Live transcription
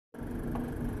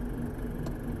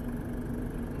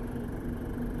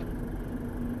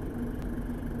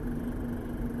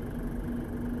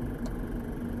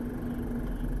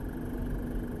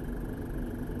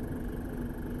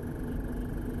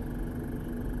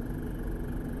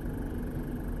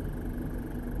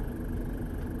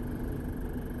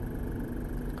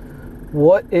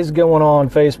What is going on,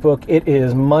 Facebook? It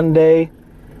is Monday.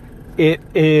 It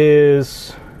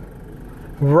is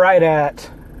right at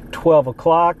 12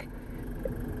 o'clock.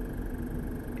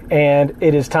 And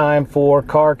it is time for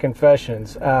Car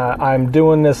Confessions. I'm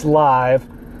doing this live.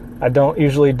 I don't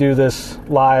usually do this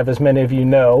live, as many of you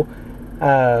know.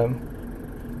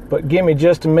 But give me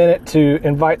just a minute to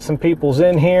invite some peoples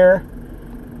in here.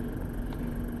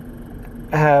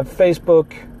 Have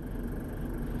Facebook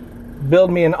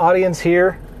build me an audience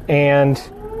here, and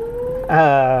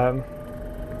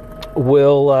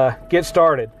we'll get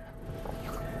started.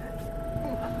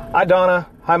 Hi, Donna.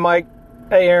 Hi, Mike.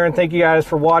 Hey, Aaron. Thank you guys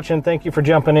for watching. Thank you for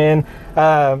jumping in.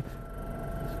 So,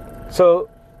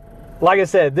 like I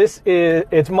said,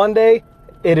 it's Monday.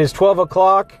 It is 12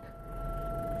 o'clock.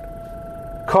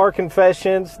 Car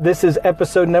Confessions. This is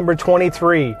episode number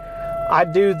 23. I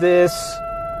do this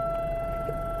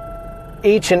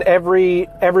each and every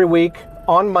week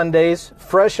on Mondays,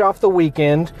 fresh off the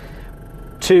weekend,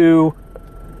 to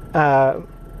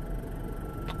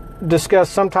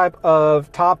discuss some type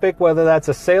of topic, whether that's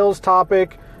a sales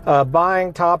topic, a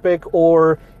buying topic,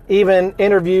 or even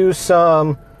interview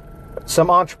some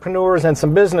entrepreneurs and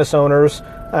some business owners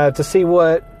to see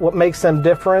what makes them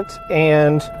different,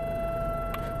 and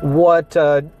what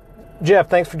Jeff,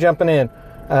 thanks for jumping in,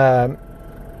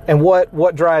 and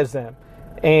what drives them.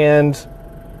 And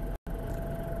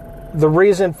the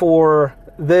reason for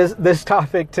this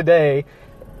topic today,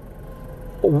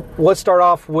 let's start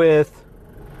off with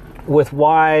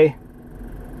why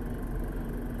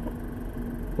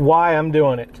I'm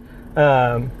doing it.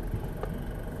 I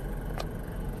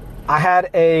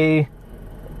had a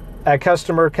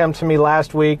customer come to me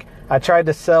last week. I tried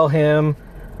to sell him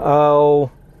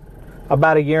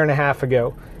about a year and a half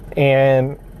ago,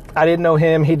 and I didn't know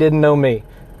him, he didn't know me,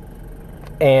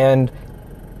 and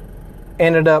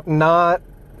ended up not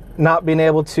being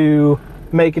able to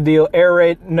make a deal. Air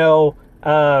rate, no.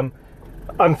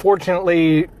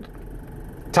 Unfortunately,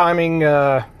 timing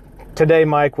today,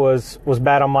 Mike, was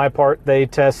bad on my part. They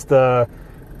test the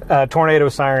tornado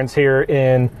sirens here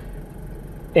in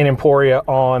Emporia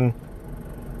on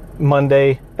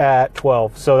Monday at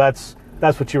 12. So that's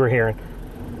what you were hearing.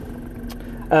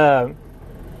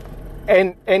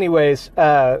 And anyways,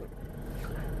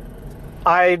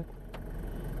 I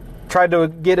tried to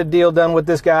get a deal done with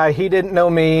this guy. He didn't know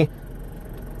me.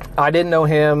 I didn't know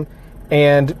him,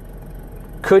 and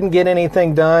couldn't get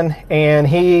anything done. And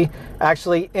he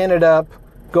actually ended up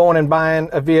going and buying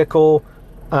a vehicle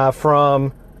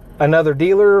from another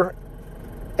dealer,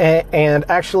 and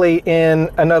actually in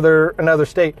another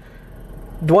state.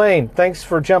 Dwayne, thanks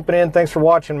for jumping in. Thanks for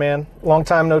watching, man. Long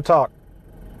time no talk.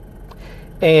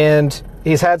 And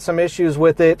he's had some issues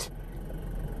with it,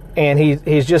 and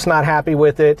he's just not happy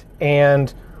with it.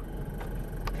 And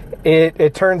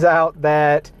it turns out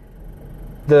that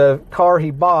the car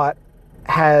he bought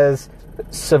has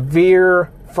severe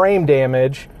frame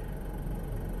damage,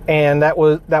 and that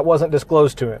wasn't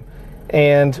disclosed to him.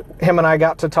 And him and I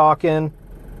got to talking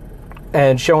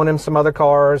and showing him some other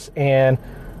cars, and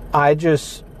I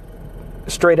just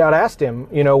straight out asked him,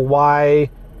 why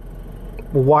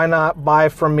not buy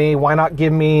from me? Why not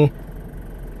give me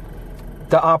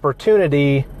the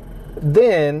opportunity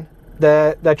then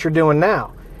that you're doing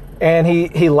now? And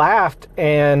he laughed,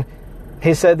 and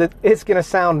he said that it's going to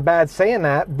sound bad saying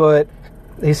that, but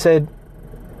he said,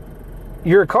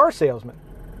 you're a car salesman.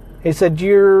 He said,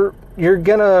 you're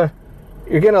gonna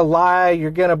lie, you're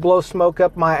gonna blow smoke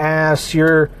up my ass, he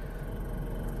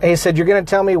said, you're gonna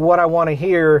tell me what I want to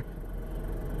hear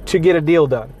to get a deal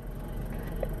done.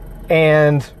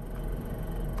 And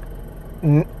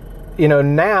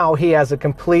now he has a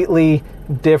completely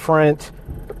different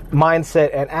mindset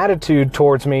and attitude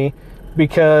towards me,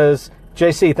 because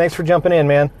JC, thanks for jumping in,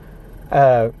 man.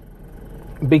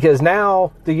 Because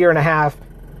now, the year and a half,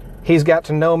 he's got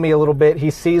to know me a little bit.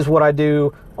 He sees what I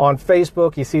do on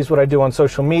Facebook. He sees what I do on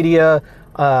social media.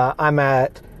 I'm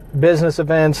at business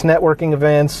events, networking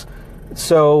events.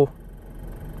 So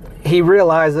he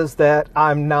realizes that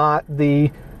I'm not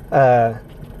the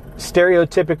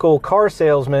stereotypical car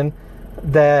salesman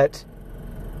that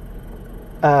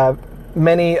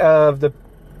many of the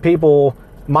people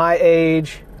my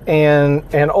age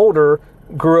and older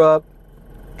grew up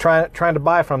trying to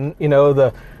buy from.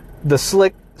 The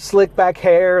slick back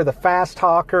hair, the fast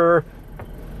talker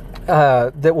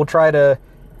that will try to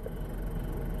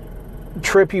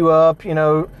trip you up. If you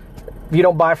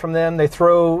don't buy from them, they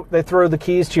throw the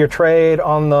keys to your trade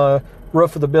on the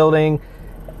roof of the building.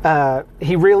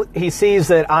 He sees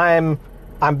that I'm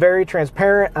very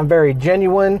transparent, I'm very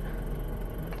genuine,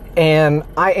 and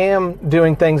I am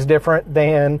doing things different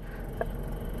than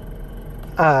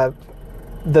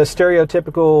the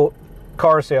stereotypical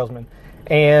car salesman.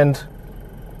 And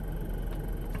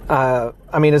I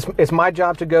mean, it's my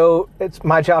job to go. It's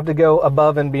my job to go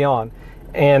above and beyond,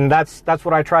 and that's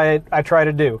what I try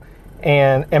to do.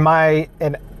 And am I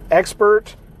an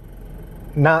expert?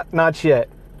 Not yet.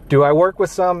 Do I work with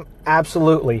some?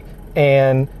 Absolutely.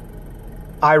 And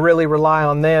I really rely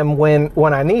on them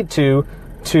when I need to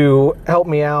help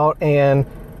me out and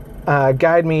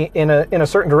guide me in a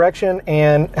certain direction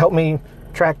and help me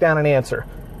track down an answer.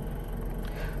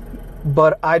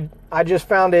 But I just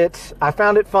found it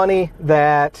funny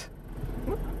that,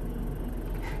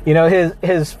 you know,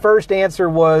 his first answer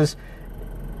was,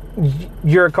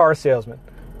 "You're a car salesman,"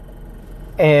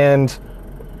 and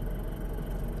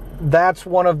that's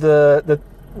one of the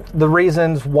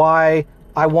reasons why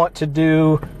I want to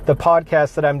do the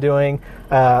podcast that I'm doing.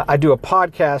 I do a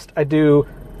podcast. I do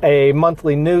a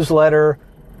monthly newsletter.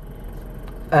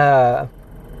 I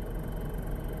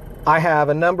have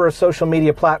a number of social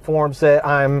media platforms that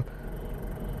I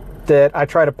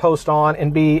try to post on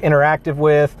and be interactive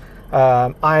with.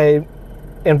 I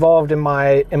involved in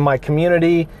my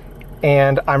community,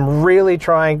 and I'm really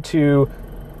trying to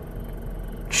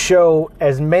show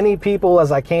as many people as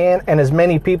I can and as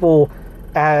many people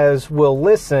as will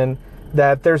listen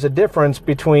that there's a difference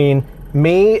between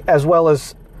me as well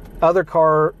as other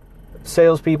car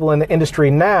salespeople in the industry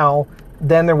now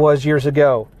than there was years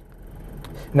ago.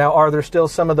 Now, are there still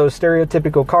some of those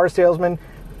stereotypical car salesmen?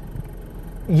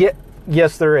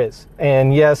 Yes, there is.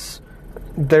 And yes,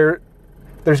 there's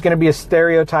going to be a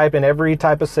stereotype in every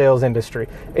type of sales industry.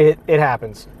 It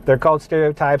happens. They're called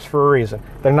stereotypes for a reason.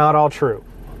 They're not all true.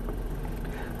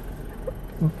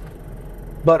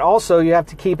 But also, you have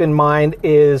to keep in mind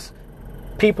is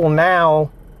people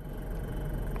now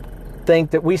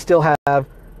think that we still have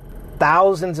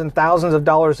thousands and thousands of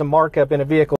dollars of markup in a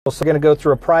vehicle. So they're going to go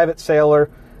through a private seller.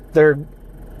 They're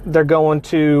going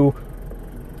to,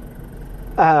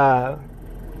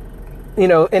 you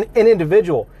know, an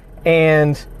individual.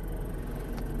 And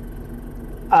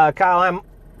Kyle,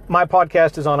 my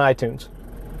podcast is on iTunes,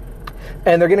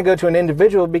 and they're going to go to an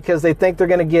individual because they think they're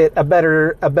going to get a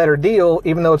better deal,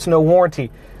 even though it's no warranty.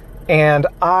 And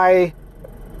I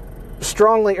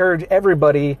strongly urge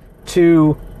everybody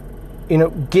to, you know,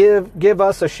 give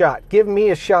us a shot. Give me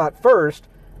a shot first,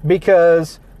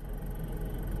 because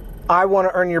I want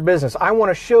to earn your business. I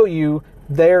want to show you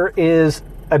there is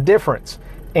a difference.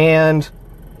 And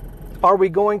are we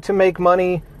going to make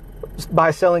money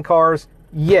by selling cars?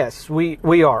 Yes,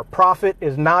 we are. Profit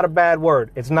is not a bad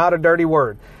word. It's not a dirty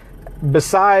word.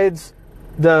 Besides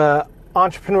the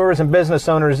entrepreneurs and business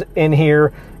owners in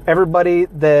here, everybody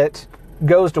that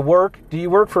goes to work, do you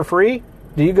work for free?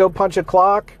 Do you go punch a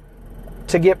clock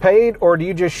to get paid, or do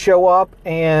you just show up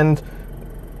and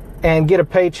get a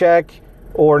paycheck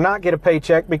or not get a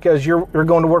paycheck because you're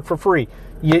going to work for free?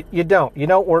 You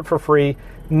don't work for free.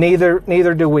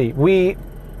 Neither do we. We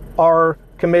are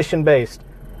commission based.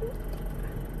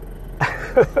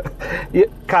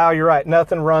 Kyle, you're right.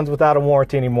 Nothing runs without a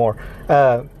warranty anymore.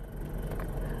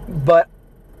 But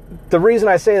the reason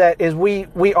I say that is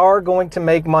we are going to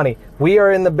make money. We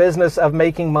are in the business of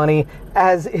making money,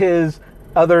 as is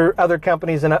other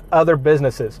companies and other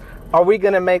businesses. Are we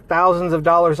going to make thousands of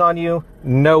dollars on you?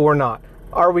 No, we're not.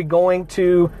 Are we going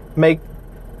to make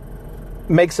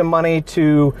some money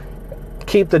to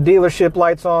keep the dealership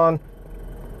lights on,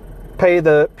 pay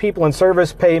the people in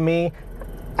service, pay me?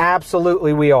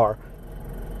 Absolutely we are.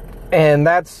 And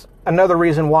that's another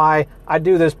reason why I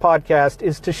do this podcast,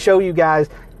 is to show you guys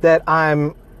that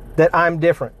I'm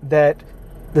different, that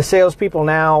the salespeople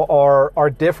now are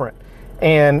different.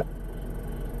 And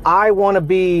I want to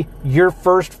be your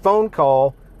first phone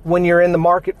call when you're in the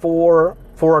market for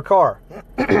a car.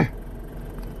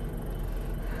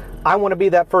 I want to be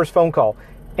that first phone call.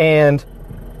 And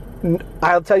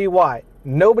I'll tell you why.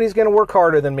 Nobody's going to work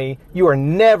harder than me. You are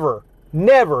never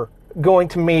going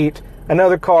to meet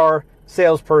another car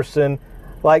salesperson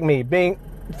like me. Being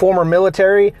former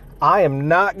military, I am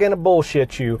not going to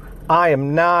bullshit you. I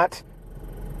am not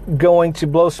going to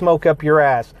blow smoke up your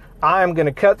ass. I am going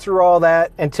to cut through all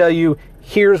that and tell you,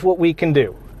 here's what we can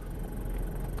do.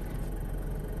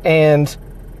 And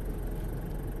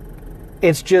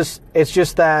it's just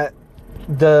that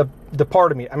the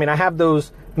part of me. I mean, I have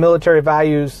those military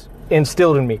values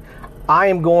instilled in me. I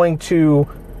am going to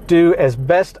do as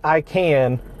best I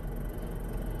can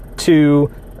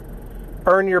to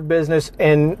earn your business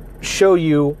and show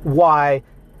you why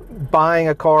buying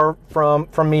a car from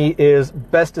me is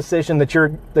best decision that you're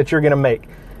going to make.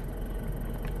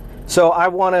 So I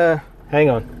want to hang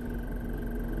on.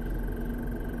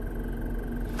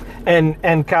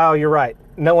 And Kyle, you're right.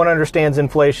 No one understands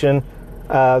inflation.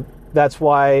 That's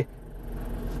why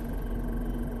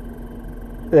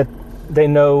that they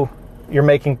know you're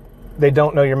making. They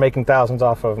don't know you're making thousands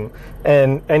off of them.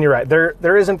 And you're right.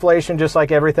 There is inflation, just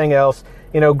like everything else.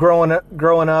 Growing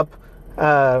up,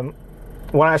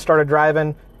 when I started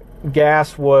driving,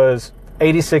 gas was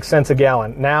 86 cents a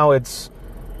gallon. Now I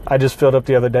just filled up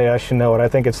the other day. I should know it. I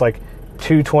think it's like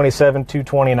 $2.27,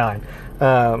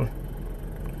 $2.29.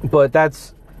 But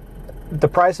that's the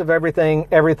price of everything.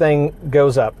 Everything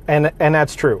goes up, and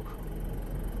that's true.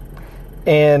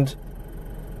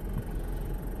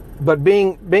 But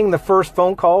being the first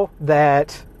phone call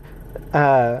that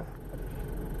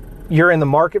you're in the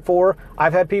market for,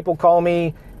 I've had people call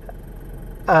me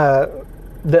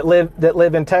that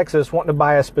live in Texas wanting to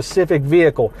buy a specific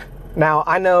vehicle. Now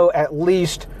I know at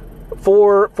least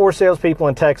four salespeople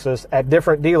in Texas at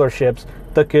different dealerships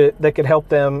that could help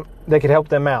them. They could help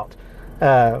them out,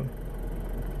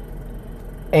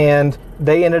 and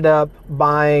they ended up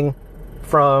buying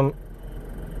from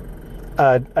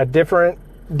a different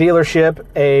dealership,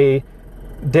 a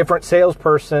different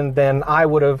salesperson than I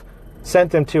would have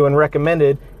sent them to and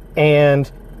recommended,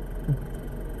 and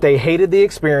they hated the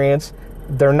experience.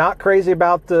 They're not crazy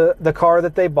about the car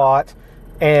that they bought,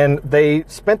 and they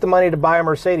spent the money to buy a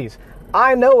Mercedes.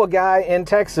 I know a guy in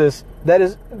Texas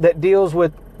that deals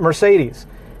with Mercedes,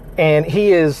 and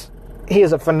he is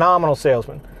a phenomenal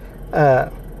salesman.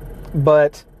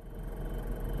 But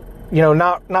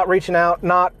not reaching out,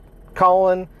 not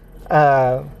calling.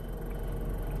 I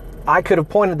could have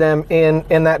pointed them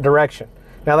in that direction.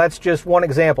 Now that's just one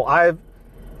example. I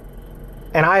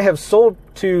have sold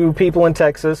to people in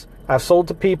Texas. I've sold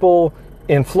to people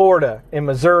in Florida, in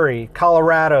Missouri,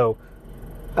 Colorado,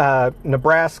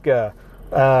 Nebraska.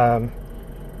 I'm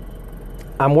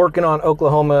working on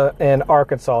Oklahoma and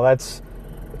Arkansas.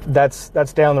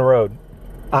 That's down the road.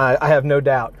 I have no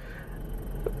doubt.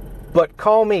 But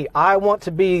call me. I want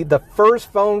to be the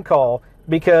first phone call,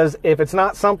 because if it's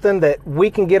not something that we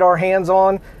can get our hands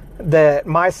on, that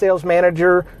my sales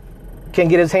manager can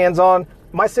get his hands on.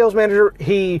 My sales manager,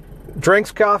 he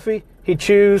drinks coffee, he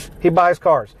chews, he buys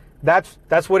cars.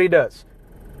 That's what he does.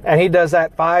 And he does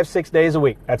that 5-6 days a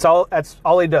week. That's all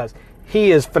he does.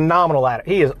 He is phenomenal at it.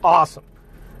 He is awesome.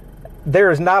 There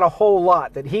is not a whole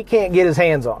lot that he can't get his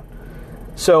hands on.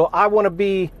 So I want to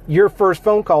be your first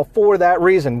phone call for that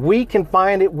reason. We can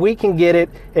find it. We can get it.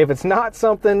 If it's not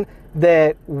something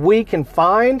that we can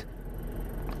find,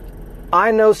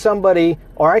 I know somebody,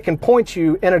 or I can point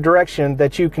you in a direction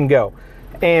that you can go.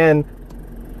 And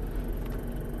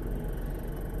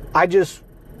I'd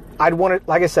want to,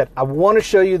 like I said, I want to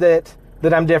show you that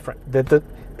I'm different, that the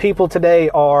people today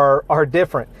are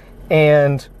different.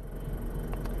 And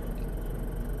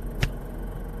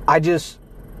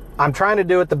I'm trying to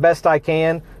do it the best I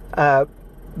can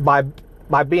by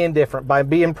being different, by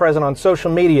being present on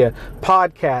social media,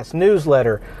 podcasts,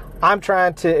 newsletter. I'm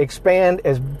trying to expand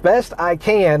as best I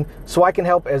can so I can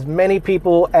help as many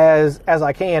people as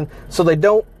I can, so they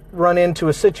don't run into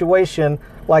a situation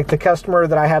like the customer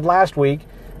that I had last week,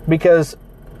 because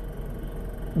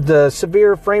the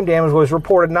severe frame damage was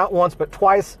reported not once but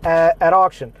twice at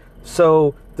auction.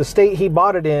 So the state he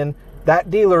bought it in,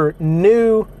 that dealer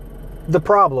knew the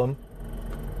problem.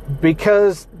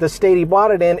 Because the state he bought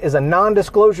it in is a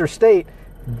non-disclosure state,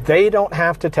 they don't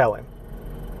have to tell him.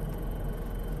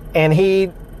 And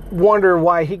he wondered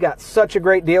why he got such a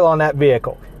great deal on that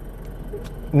vehicle.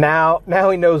 Now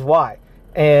he knows why.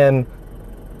 And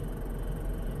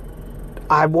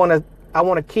I want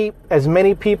to keep as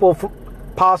many people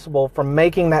possible from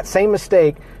making that same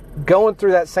mistake, going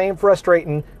through that same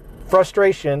frustration,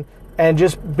 and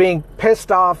just being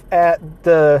pissed off at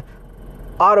the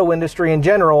auto industry in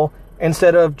general,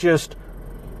 instead of just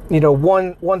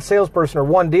one salesperson or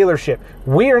one dealership.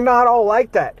 We are not all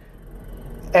like that.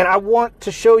 And I want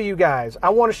to show you guys,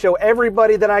 I want to show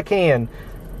everybody that I can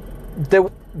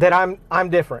that I'm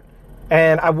different,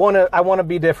 and I want to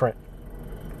be different.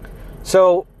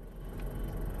 So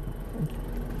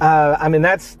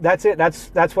that's it.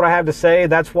 That's what I have to say.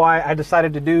 That's why I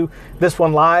decided to do this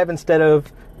one live instead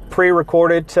of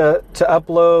pre-recorded to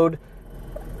upload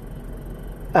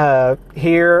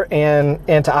here and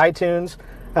to iTunes.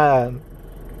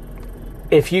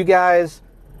 If you guys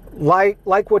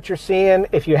like what you're seeing,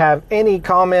 if you have any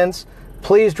comments,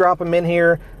 please drop them in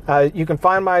here. You can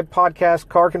find my podcast,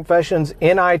 Car Confessions,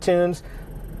 in iTunes.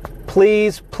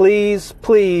 Please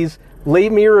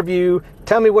leave me a review.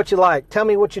 Tell me what you like. Tell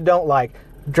me what you don't like.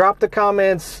 Drop the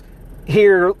comments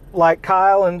here like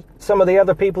Kyle and some of the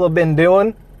other people have been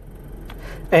doing.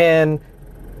 And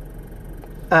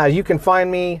you can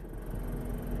find me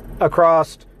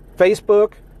across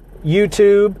Facebook,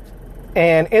 YouTube,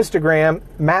 and Instagram,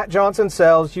 Matt Johnson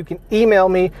Sells. You can email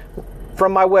me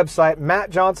from my website,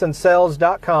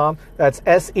 mattjohnsonsells.com. That's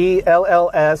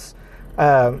SELLS.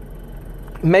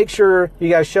 Make sure you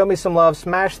guys show me some love.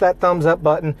 Smash that thumbs up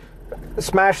button.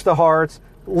 Smash the hearts.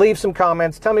 Leave some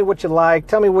comments. Tell me what you like.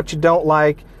 Tell me what you don't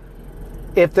like.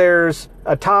 If there's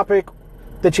a topic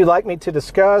that you'd like me to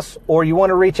discuss, or you want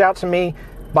to reach out to me,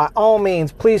 by all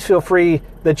means, please feel free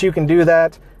that you can do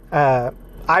that.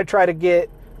 I try to get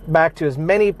back to as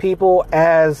many people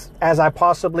as I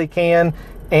possibly can,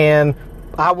 and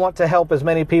I want to help as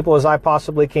many people as I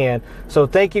possibly can. So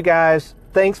thank you guys.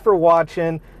 Thanks for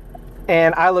watching,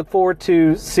 and I look forward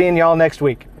to seeing y'all next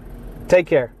week. Take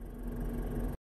care.